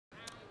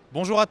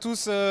Bonjour à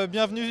tous,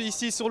 bienvenue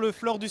ici sur le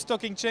floor du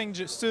Stock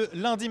Exchange ce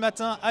lundi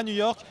matin à New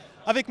York.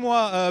 Avec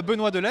moi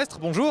Benoit Delestre,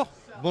 bonjour.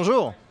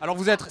 Bonjour. Alors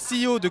vous êtes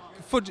CEO de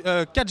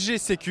 4G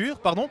Secure,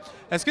 pardon.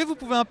 Est-ce que vous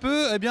pouvez un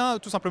peu,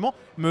 tout simplement,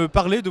 me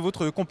parler de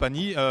votre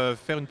compagnie,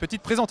 faire une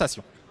petite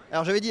présentation?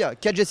 Alors je vais dire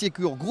 4G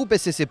Secure, groupe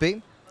SCCP.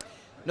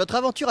 Notre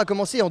aventure a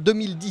commencé en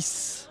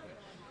 2010.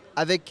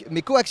 Avec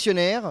mes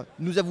co-actionnaires,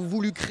 nous avons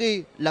voulu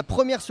créer la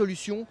première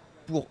solution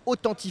pour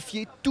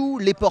authentifier tous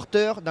les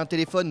porteurs d'un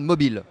téléphone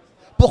mobile.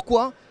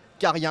 Pourquoi?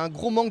 Car il y a un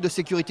gros manque de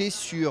sécurité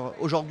sur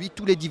aujourd'hui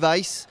tous les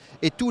devices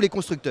et tous les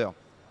constructeurs.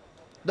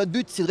 Notre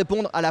but, c'est de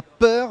répondre à la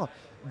peur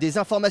des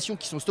informations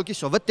qui sont stockées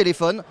sur votre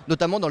téléphone,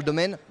 notamment dans le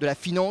domaine de la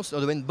finance, dans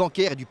le domaine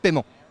bancaire et du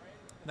paiement.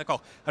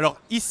 D'accord. Alors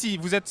ici,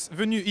 vous êtes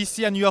venu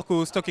ici à New York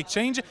au Stock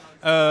Exchange.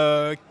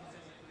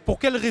 Pour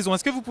quelles raisons?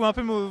 Est-ce que vous pouvez un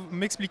peu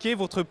m'expliquer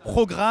votre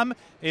programme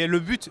et le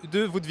but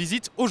de votre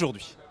visite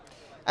aujourd'hui?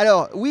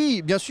 Alors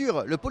oui, bien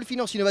sûr, le pôle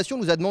Finance Innovation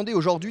nous a demandé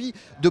aujourd'hui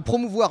de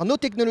promouvoir nos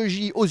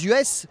technologies aux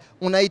US.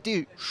 On a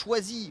été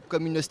choisi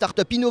comme une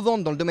start-up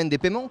innovante dans le domaine des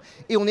paiements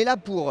et on est là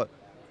pour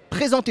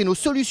présenter nos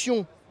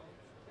solutions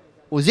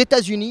aux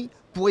États-Unis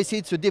pour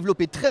essayer de se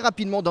développer très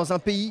rapidement dans un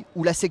pays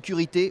où la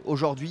sécurité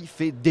aujourd'hui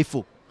fait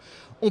défaut.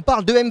 On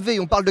parle de MV,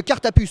 on parle de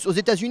carte à puce. Aux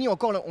États-Unis,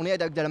 encore, on est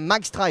avec de la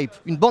magstripe,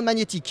 une bande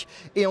magnétique.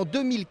 Et en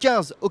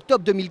 2015,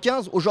 octobre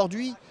 2015,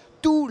 aujourd'hui,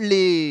 tous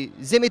les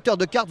émetteurs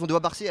de cartes vont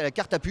devoir passer à la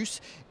carte à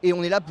puce. Et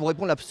on est là pour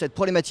répondre à cette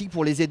problématique,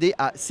 pour les aider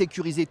à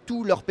sécuriser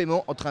tous leurs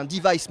paiements entre un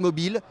device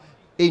mobile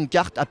et une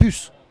carte à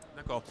puce.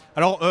 D'accord.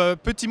 Alors,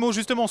 petit mot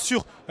justement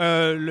sur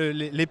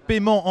les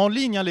paiements en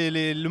ligne, hein,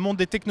 le monde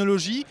des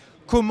technologies.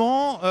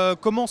 Comment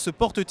se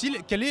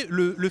porte-t-il? Quel est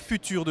le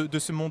futur de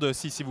ce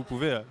monde-ci, si vous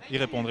pouvez y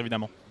répondre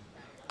évidemment?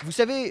 Vous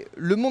savez,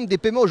 le monde des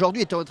paiements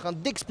aujourd'hui est en train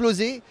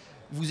d'exploser.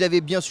 Vous avez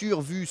bien sûr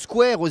vu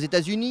Square aux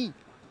États-Unis,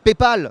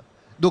 PayPal.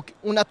 Donc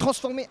on a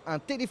transformé un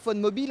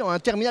téléphone mobile en un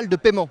terminal de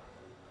paiement.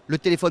 Le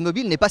téléphone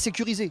mobile n'est pas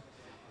sécurisé.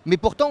 Mais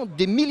pourtant,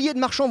 des milliers de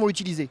marchands vont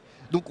l'utiliser.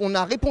 Donc on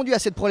a répondu à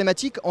cette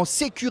problématique en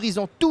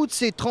sécurisant toutes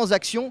ces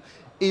transactions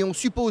et on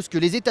suppose que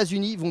les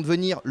États-Unis vont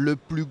devenir le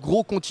plus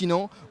gros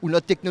continent où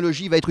notre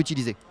technologie va être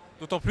utilisée.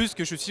 D'autant plus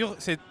que je suis sûr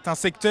c'est un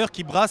secteur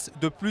qui brasse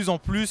de plus en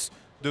plus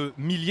de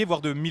milliers,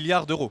 voire de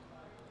milliards d'euros.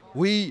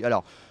 Oui,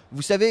 alors,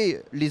 vous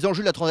savez, les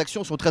enjeux de la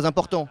transaction sont très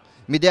importants.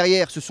 Mais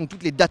derrière, ce sont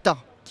toutes les datas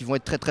qui vont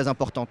être très très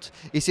importantes.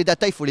 Et ces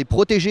datas, il faut les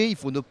protéger, il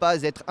faut ne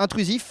pas être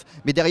intrusif.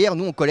 Mais derrière,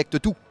 nous, on collecte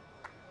tout.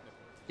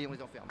 Et on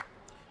les enferme.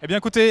 Eh bien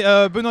écoutez,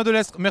 Benoît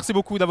Delestre, merci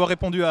beaucoup d'avoir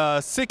répondu à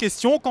ces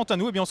questions. Quant à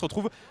nous, on se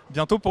retrouve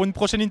bientôt pour une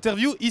prochaine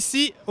interview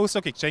ici au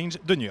Stock Exchange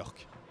de New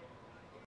York.